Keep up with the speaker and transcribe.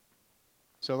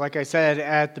So like I said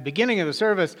at the beginning of the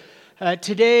service,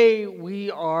 today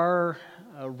we are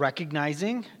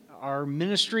recognizing our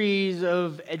ministries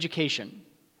of education.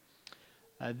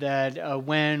 That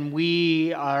when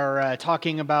we are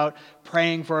talking about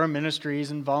praying for our ministries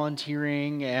and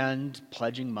volunteering and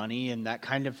pledging money and that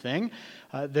kind of thing,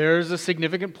 there's a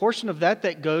significant portion of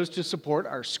that goes to support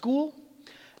our school,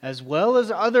 as well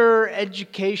as other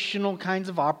educational kinds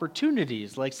of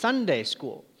opportunities like Sunday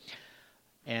school.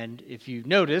 And if you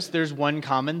notice, there's one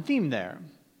common theme there: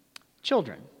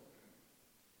 children.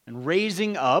 And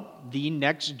raising up the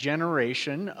next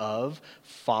generation of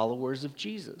followers of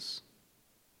Jesus.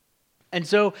 And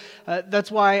so that's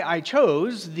why I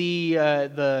chose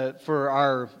for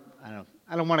our,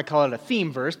 I don't want to call it a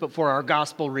theme verse, but for our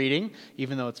gospel reading,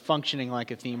 even though it's functioning like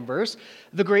a theme verse,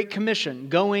 the Great Commission,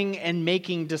 going and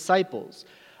making disciples.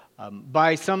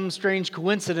 By some strange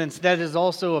coincidence, that is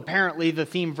also apparently the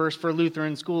theme verse for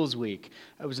Lutheran Schools Week.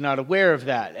 I was not aware of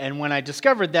that. And when I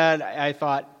discovered that, I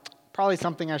thought, probably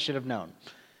something I should have known.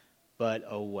 But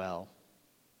oh well.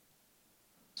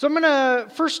 So I'm going to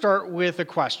first start with a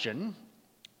question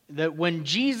that when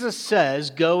Jesus says,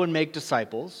 go and make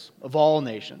disciples of all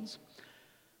nations,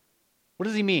 what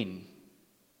does he mean?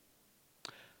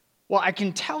 Well, I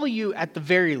can tell you at the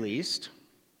very least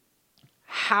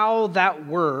how that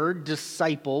word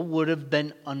disciple would have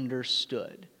been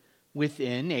understood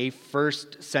within a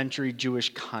first century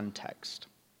Jewish context.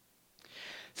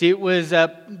 See, it was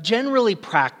generally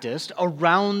practiced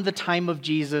around the time of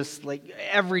Jesus. Like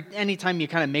anytime you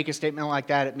kind of make a statement like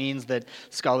that, it means that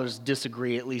scholars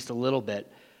disagree at least a little bit.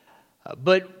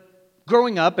 But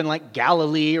growing up in like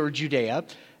Galilee or Judea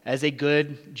as a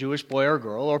good Jewish boy or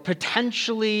girl, or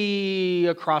potentially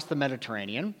across the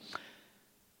Mediterranean,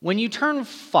 when you turn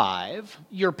 5,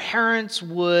 your parents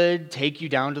would take you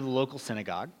down to the local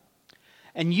synagogue,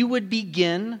 and you would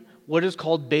begin what is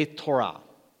called Beit Torah.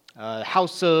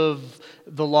 House of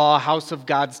the law, house of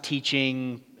God's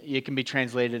teaching. It can be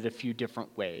translated a few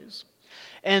different ways.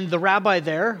 And the rabbi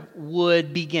there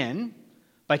would begin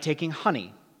by taking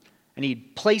honey, and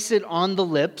he'd place it on the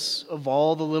lips of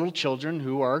all the little children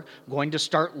who are going to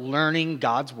start learning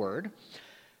God's word,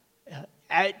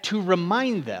 to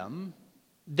remind them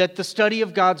that the study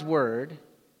of God's word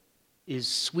is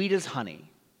sweet as honey.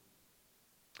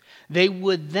 They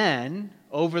would then,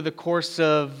 over the course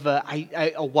of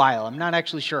a while, I'm not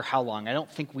actually sure how long, I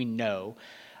don't think we know,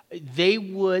 they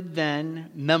would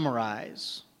then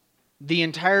memorize the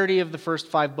entirety of the first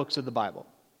 5 books of the Bible.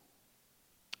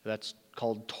 That's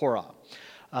called Torah.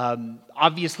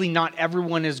 Obviously, not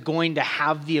everyone is going to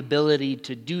have the ability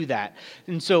to do that.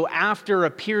 And so after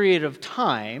a period of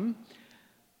time,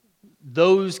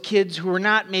 those kids who are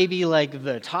not maybe like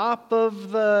the top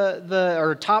of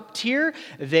or top tier,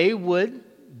 they would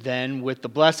then, with the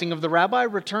blessing of the rabbi,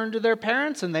 return to their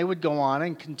parents, and they would go on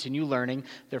and continue learning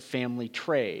their family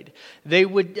trade. They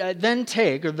would then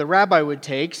take, or the rabbi would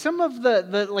take, some of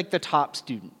the top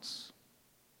students,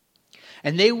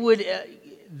 and they would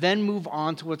then move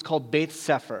on to what's called Beit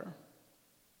Sefer,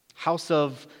 house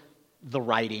of the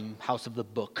writing, house of the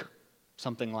book,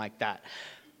 something like that.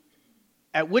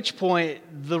 At which point,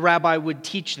 the rabbi would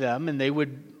teach them, and they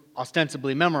would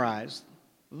ostensibly memorize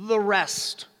the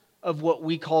rest of what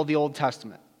we call the Old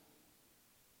Testament.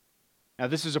 Now,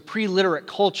 this is a pre-literate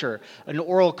culture, an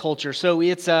oral culture, so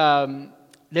it's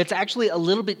actually a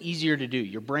little bit easier to do.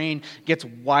 Your brain gets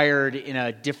wired in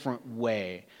a different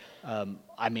way.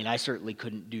 I certainly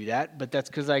couldn't do that, but that's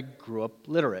because I grew up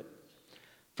literate,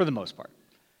 for the most part.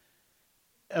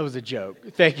 That was a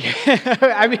joke. Thank you.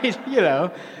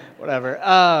 Whatever.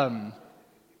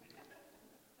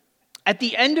 At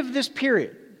the end of this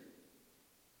period,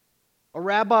 a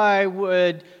rabbi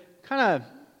would kind of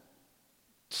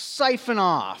siphon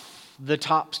off the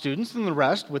top students, and the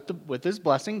rest, with his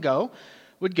blessing,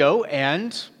 would go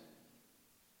and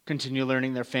continue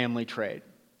learning their family trade.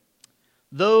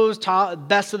 Those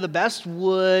best of the best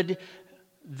would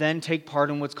then take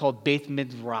part in what's called Beit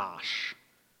Midrash.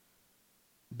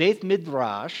 Beit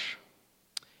Midrash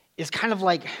is kind of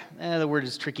like, the word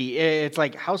is tricky, it's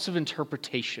like house of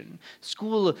interpretation.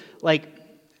 School,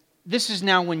 this is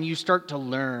now when you start to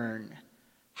learn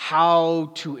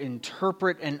how to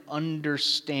interpret and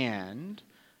understand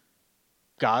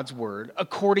God's word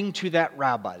according to that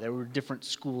rabbi. There were different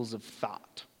schools of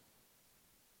thought.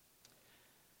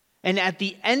 And at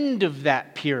the end of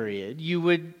that period, you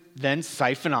would then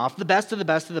siphon off the best of the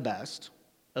best of the best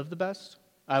of the best.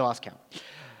 I lost count.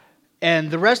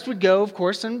 And the rest would go, of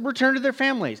course, and return to their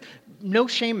families. No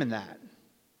shame in that.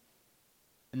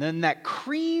 And then that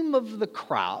cream of the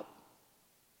crop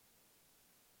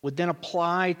would then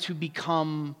apply to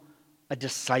become a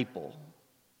disciple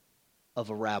of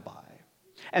a rabbi.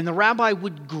 And the rabbi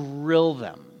would grill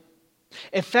them,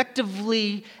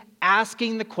 effectively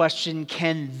asking the question,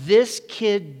 can this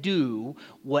kid do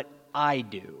what I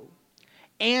do?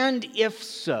 And if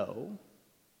so,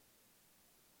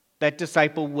 that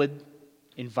disciple would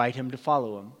invite him to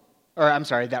follow him.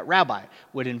 That rabbi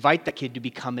would invite that kid to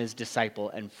become his disciple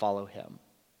and follow him.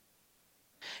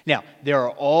 Now, there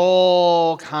are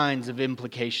all kinds of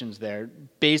implications there,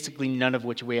 basically none of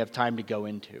which we have time to go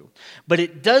into. But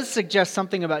it does suggest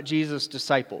something about Jesus'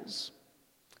 disciples.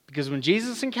 Because when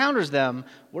Jesus encounters them,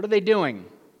 what are they doing?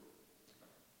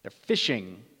 They're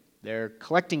fishing. They're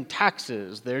collecting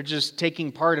taxes. They're just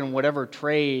taking part in whatever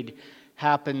trade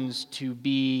happens to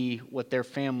be what their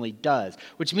family does,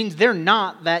 which means they're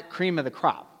not that cream of the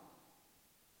crop.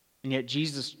 And yet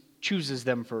Jesus chooses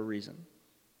them for a reason.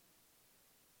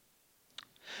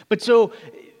 But so,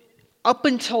 up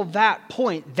until that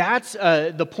point, that's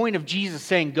the point of Jesus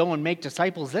saying, go and make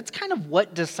disciples. That's kind of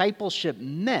what discipleship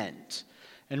meant.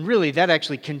 And really, that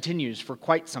actually continues for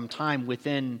quite some time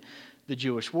within the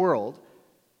Jewish world.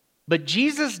 But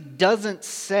Jesus doesn't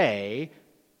say,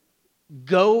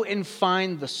 go and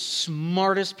find the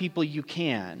smartest people you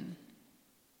can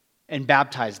and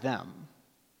baptize them.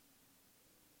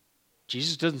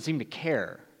 Jesus doesn't seem to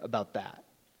care about that.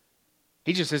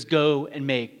 He just says, go and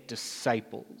make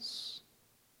disciples.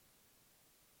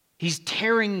 He's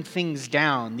tearing things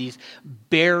down, these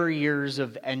barriers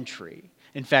of entry.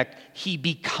 In fact, he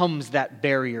becomes that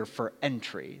barrier for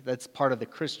entry. That's part of the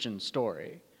Christian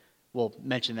story. We'll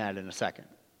mention that in a second.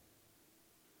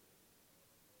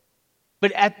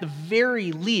 But at the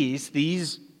very least,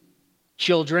 these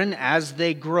children, as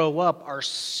they grow up, are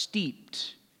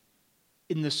steeped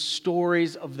in the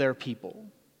stories of their people,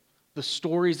 the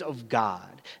stories of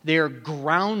God. They are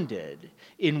grounded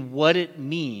in what it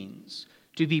means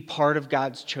to be part of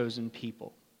God's chosen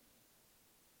people.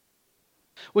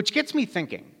 Which gets me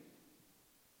thinking,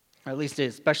 or at least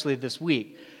especially this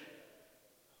week,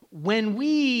 when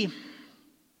we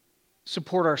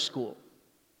support our school,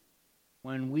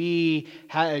 when we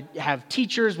have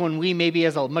teachers, when we maybe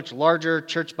as a much larger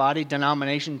church body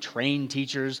denomination train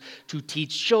teachers to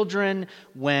teach children,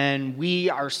 when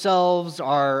we ourselves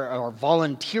are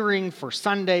volunteering for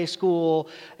Sunday school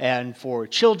and for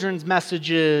children's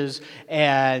messages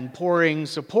and pouring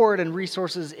support and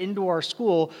resources into our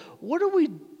school, what are we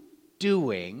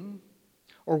doing,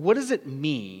 or what does it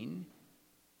mean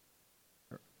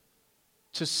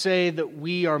to say that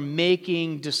we are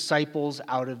making disciples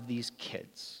out of these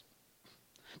kids?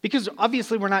 Because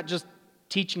obviously we're not just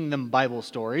teaching them Bible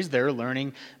stories. They're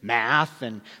learning math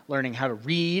and learning how to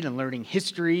read and learning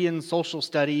history and social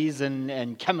studies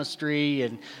and chemistry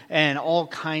and all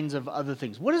kinds of other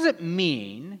things. What does it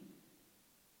mean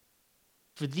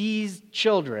for these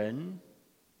children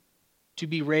to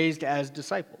be raised as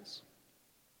disciples?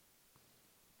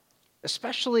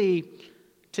 Especially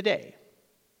today.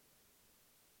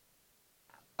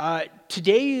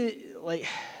 Today, like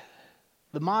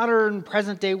the modern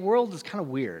present-day world is kind of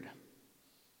weird.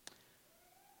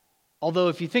 Although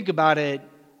if you think about it,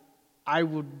 I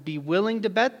would be willing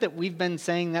to bet that we've been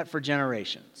saying that for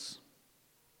generations.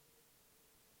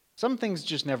 Some things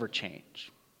just never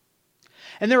change.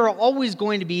 And there are always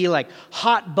going to be like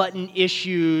hot-button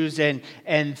issues and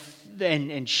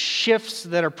shifts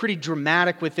that are pretty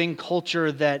dramatic within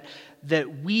culture that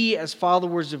we as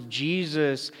followers of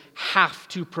Jesus have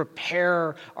to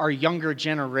prepare our younger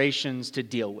generations to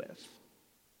deal with.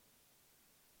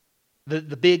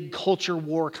 The big culture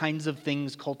war kinds of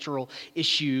things, cultural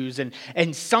issues,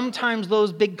 and sometimes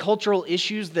those big cultural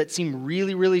issues that seem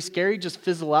really, really scary just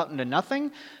fizzle out into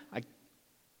nothing.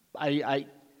 I'm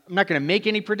not going to make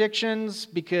any predictions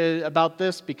about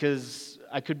this because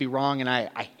I could be wrong, and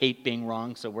I hate being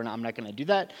wrong, so I'm not going to do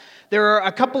that. There are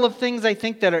a couple of things I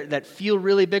think that feel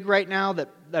really big right now that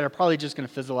are probably just going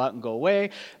to fizzle out and go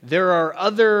away. There are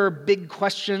other big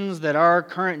questions that our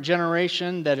current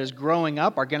generation that is growing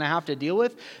up are going to have to deal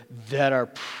with that are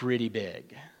pretty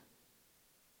big.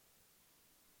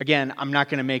 Again, I'm not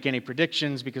going to make any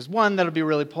predictions because one, that'll be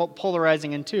really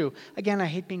polarizing, and two, again, I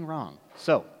hate being wrong.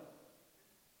 So,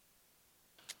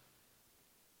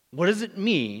 what does it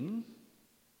mean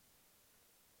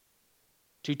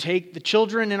to take the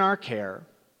children in our care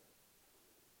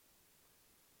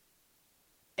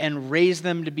and raise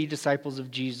them to be disciples of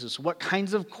Jesus? What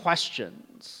kinds of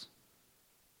questions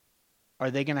are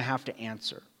they going to have to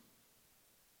answer?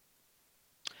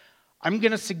 I'm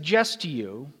going to suggest to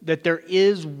you that there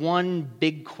is one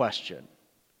big question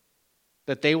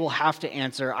that they will have to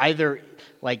answer either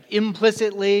like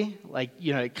implicitly, like,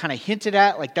 kind of hinted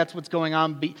at, like that's what's going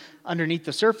on underneath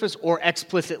the surface, or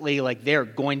explicitly, like they're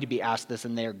going to be asked this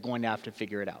and they're going to have to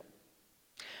figure it out.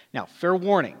 Now, fair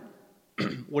warning,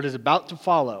 what is about to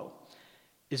follow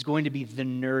is going to be the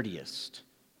nerdiest,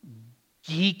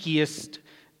 geekiest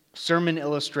sermon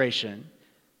illustration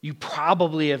you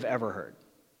probably have ever heard.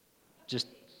 Just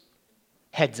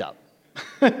heads up.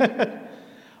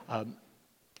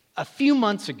 A few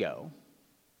months ago,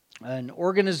 an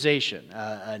organization,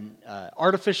 an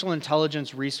artificial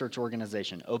intelligence research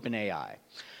organization, OpenAI,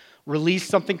 released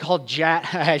something called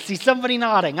I see somebody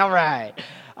nodding, all right.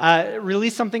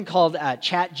 Released something called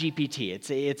ChatGPT.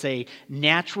 It's a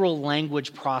natural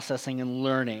language processing and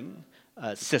learning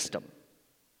system.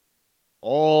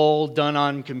 All done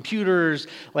on computers.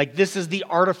 Like this is the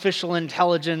artificial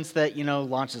intelligence that,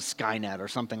 launches Skynet or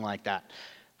something like that,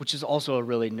 which is also a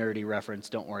really nerdy reference.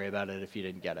 Don't worry about it if you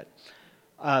didn't get it.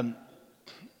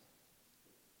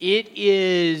 It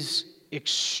is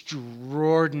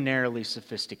extraordinarily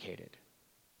sophisticated.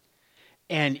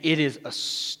 And it is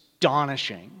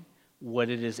astonishing what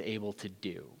it is able to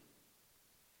do.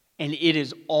 And it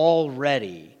is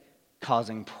already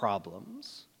causing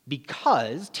problems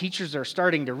because teachers are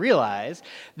starting to realize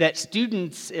that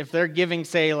students, if they're giving,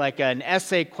 say, like an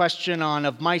essay question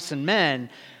of mice and men,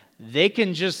 they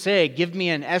can just say, give me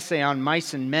an essay on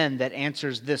mice and men that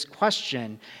answers this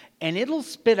question, and it'll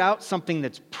spit out something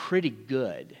that's pretty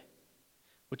good,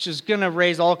 which is going to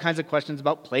raise all kinds of questions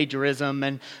about plagiarism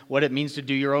and what it means to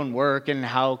do your own work and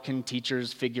how can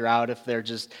teachers figure out if they're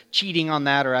just cheating on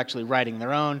that or actually writing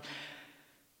their own.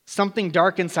 Something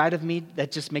dark inside of me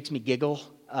that just makes me giggle.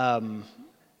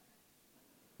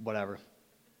 Whatever.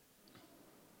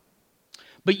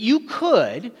 But you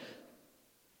could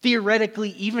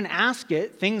theoretically even ask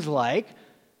it things like,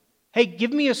 hey,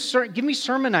 give me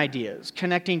sermon ideas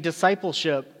connecting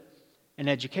discipleship and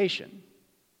education.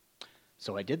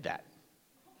 So I did that.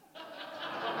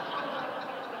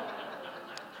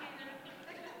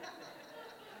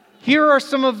 Here are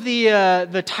some of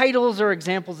the titles or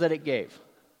examples that it gave.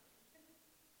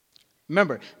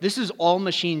 Remember, this is all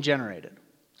machine generated.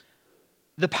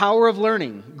 The power of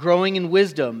learning, growing in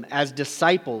wisdom as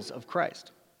disciples of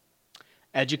Christ.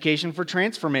 Education for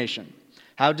transformation,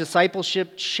 how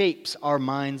discipleship shapes our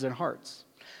minds and hearts.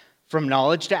 From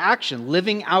knowledge to action,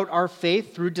 living out our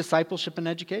faith through discipleship and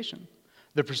education.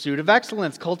 The pursuit of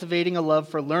excellence, cultivating a love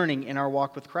for learning in our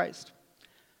walk with Christ.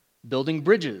 Building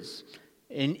bridges,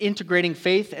 in integrating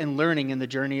faith and learning in the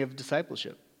journey of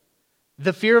discipleship.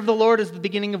 The fear of the Lord is the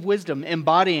beginning of wisdom,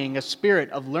 embodying a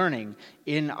spirit of learning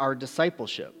in our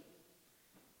discipleship.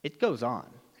 It goes on.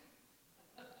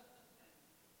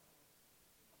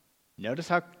 Notice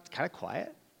how it's kind of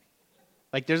quiet?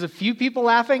 Like there's a few people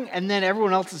laughing, and then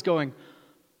everyone else is going,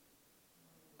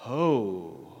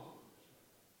 oh.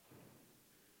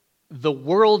 The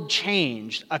world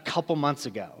changed a couple months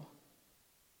ago.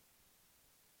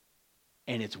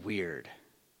 And it's weird.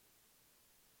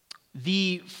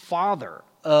 The father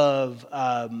of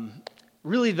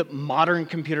really the modern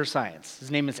computer science, his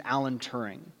name is Alan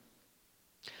Turing.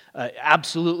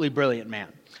 Absolutely brilliant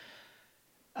man.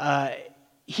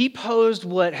 He posed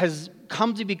what has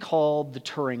come to be called the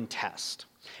Turing test.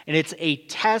 And it's a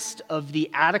test of the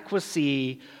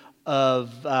adequacy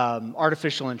of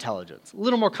artificial intelligence. A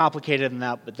little more complicated than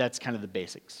that, but that's kind of the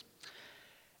basics.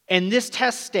 And this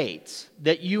test states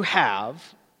that you have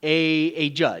a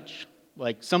judge,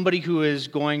 like somebody who is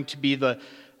going to be the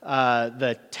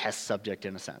test subject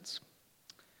in a sense.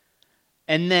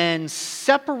 And then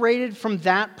separated from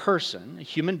that person, a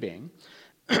human being,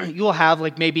 you'll have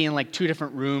like maybe in like two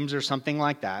different rooms or something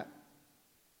like that,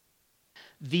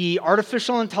 the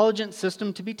artificial intelligence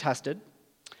system to be tested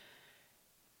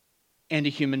and a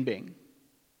human being.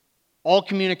 All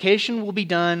communication will be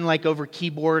done like over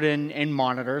keyboard and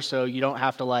monitor, so you don't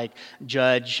have to like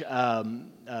judge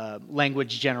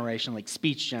language generation, like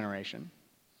speech generation.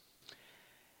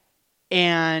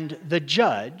 And the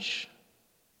judge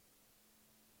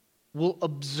will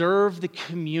observe the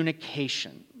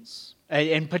communications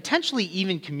and potentially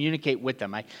even communicate with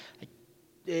them.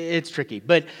 It's tricky,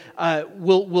 but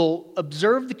we'll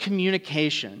observe the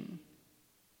communication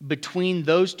between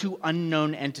those two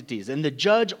unknown entities. And the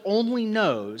judge only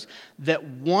knows that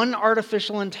one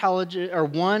artificial intelligence, or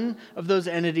one of those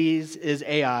entities is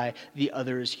AI, the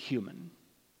other is human.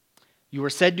 You are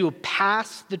said to have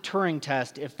passed the Turing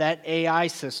test if that AI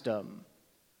system,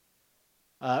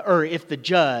 or if the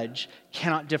judge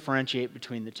cannot differentiate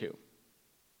between the two.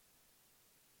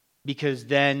 because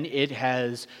then it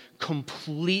has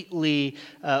completely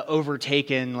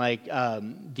overtaken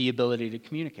the ability to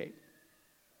communicate.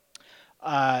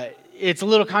 It's a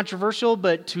little controversial,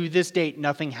 but to this date,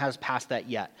 nothing has passed that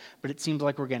yet. But it seems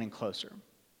like we're getting closer.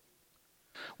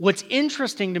 What's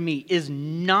interesting to me is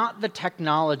not the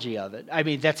technology of it. I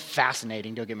mean, that's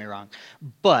fascinating, don't get me wrong.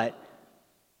 But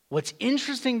what's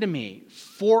interesting to me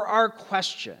for our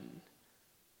question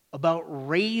about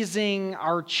raising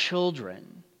our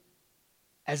children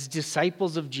as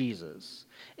disciples of Jesus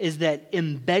is that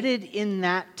embedded in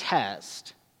that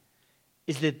test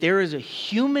is that there is a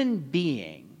human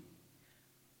being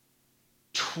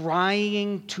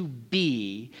trying to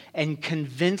be and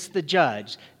convince the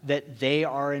judge that they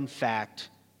are in fact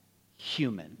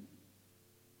human.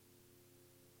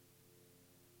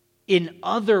 In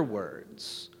other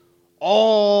words,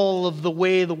 all of the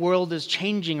way the world is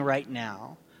changing right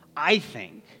now, I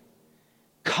think,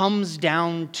 comes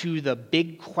down to the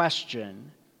big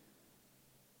question,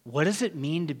 what does it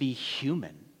mean to be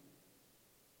human?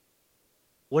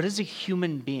 What is a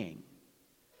human being?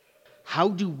 How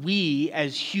do we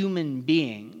as human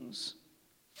beings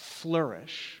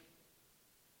flourish?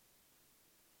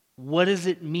 What does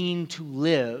it mean to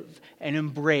live and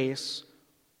embrace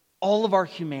all of our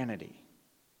humanity?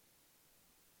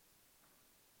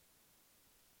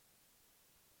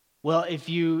 Well, if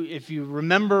you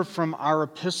remember from our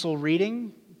epistle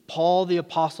reading, Paul the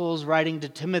apostle is writing to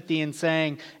Timothy and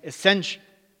saying, essentially,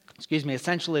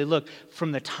 look,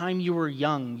 from the time you were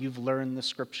young, you've learned the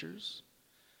scriptures.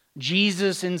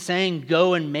 Jesus, in saying,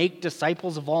 go and make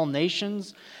disciples of all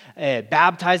nations,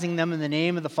 baptizing them in the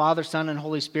name of the Father, Son, and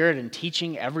Holy Spirit, and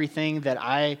teaching everything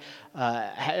that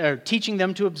teaching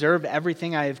them to observe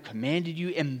everything I have commanded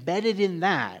you. Embedded in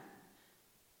that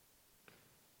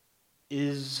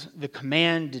is the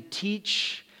command to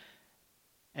teach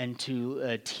and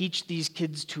to teach these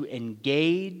kids to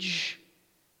engage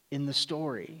in the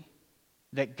story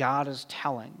that God is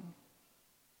telling.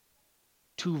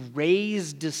 To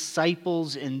raise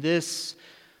disciples in this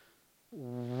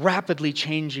rapidly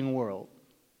changing world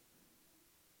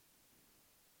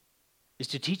is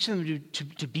to teach them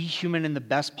to be human in the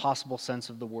best possible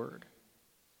sense of the word.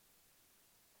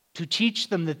 To teach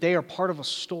them that they are part of a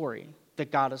story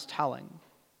that God is telling.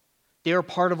 They are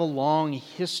part of a long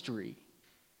history,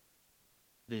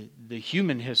 the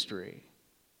human history,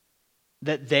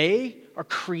 that they are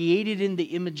created in the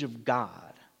image of God.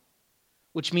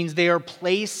 Which means they are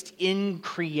placed in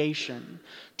creation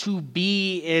to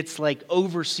be its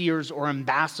overseers or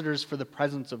ambassadors for the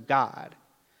presence of God.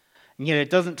 And yet it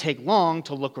doesn't take long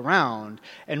to look around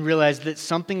and realize that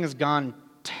something has gone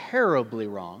terribly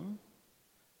wrong.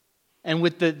 And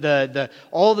with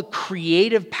all the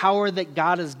creative power that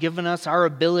God has given us, our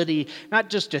ability not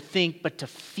just to think, but to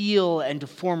feel and to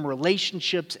form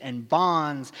relationships and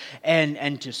bonds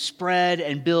and to spread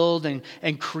and build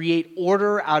and create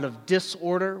order out of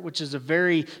disorder, which is a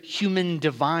very human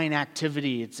divine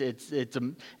activity. It's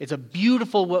a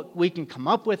beautiful what we can come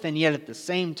up with, and yet at the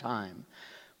same time,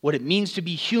 what it means to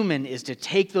be human is to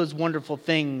take those wonderful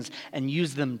things and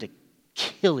use them to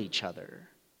kill each other.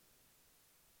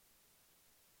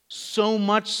 So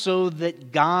much so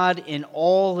that God, in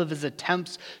all of his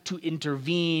attempts to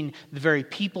intervene, the very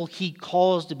people he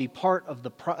calls to be part of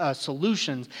the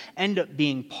solutions end up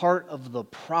being part of the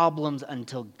problems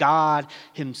until God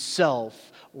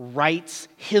himself writes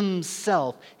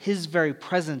himself, his very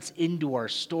presence into our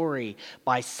story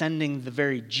by sending the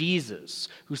very Jesus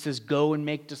who says, go and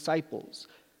make disciples.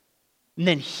 And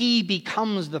then he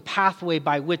becomes the pathway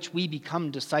by which we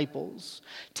become disciples,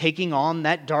 taking on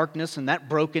that darkness and that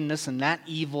brokenness and that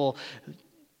evil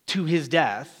to his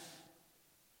death,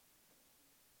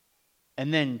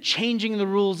 and then changing the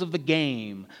rules of the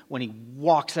game when he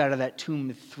walks out of that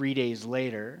tomb 3 days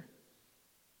later.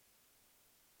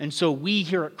 And so we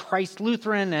here at Christ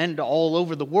Lutheran and all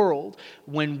over the world,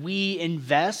 when we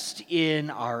invest in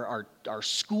our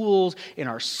schools, in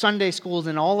our Sunday schools,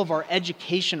 in all of our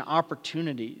education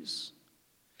opportunities,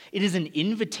 it is an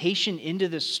invitation into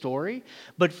this story,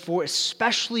 but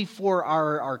especially for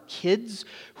our kids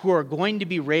who are going to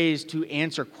be raised to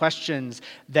answer questions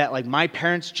that, like, my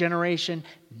parents' generation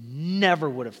never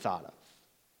would have thought of.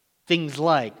 Things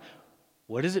like,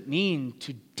 what does it mean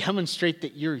to demonstrate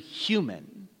that you're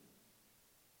human?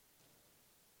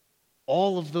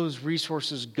 All of those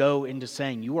resources go into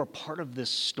saying you are part of this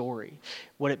story.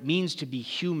 What it means to be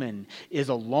human is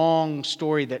a long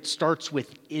story that starts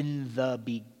with in the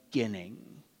beginning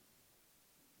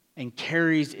and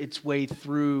carries its way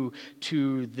through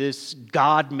to this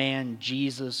God-man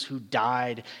Jesus who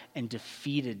died and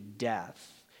defeated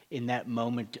death in that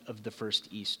moment of the first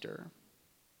Easter.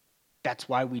 That's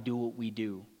why we do what we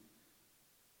do.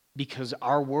 Because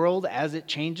our world, as it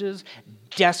changes,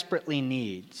 desperately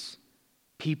needs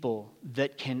people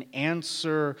that can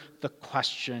answer the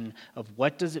question of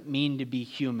what does it mean to be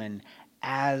human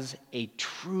as a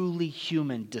truly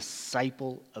human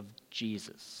disciple of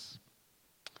Jesus.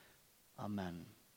 Amen.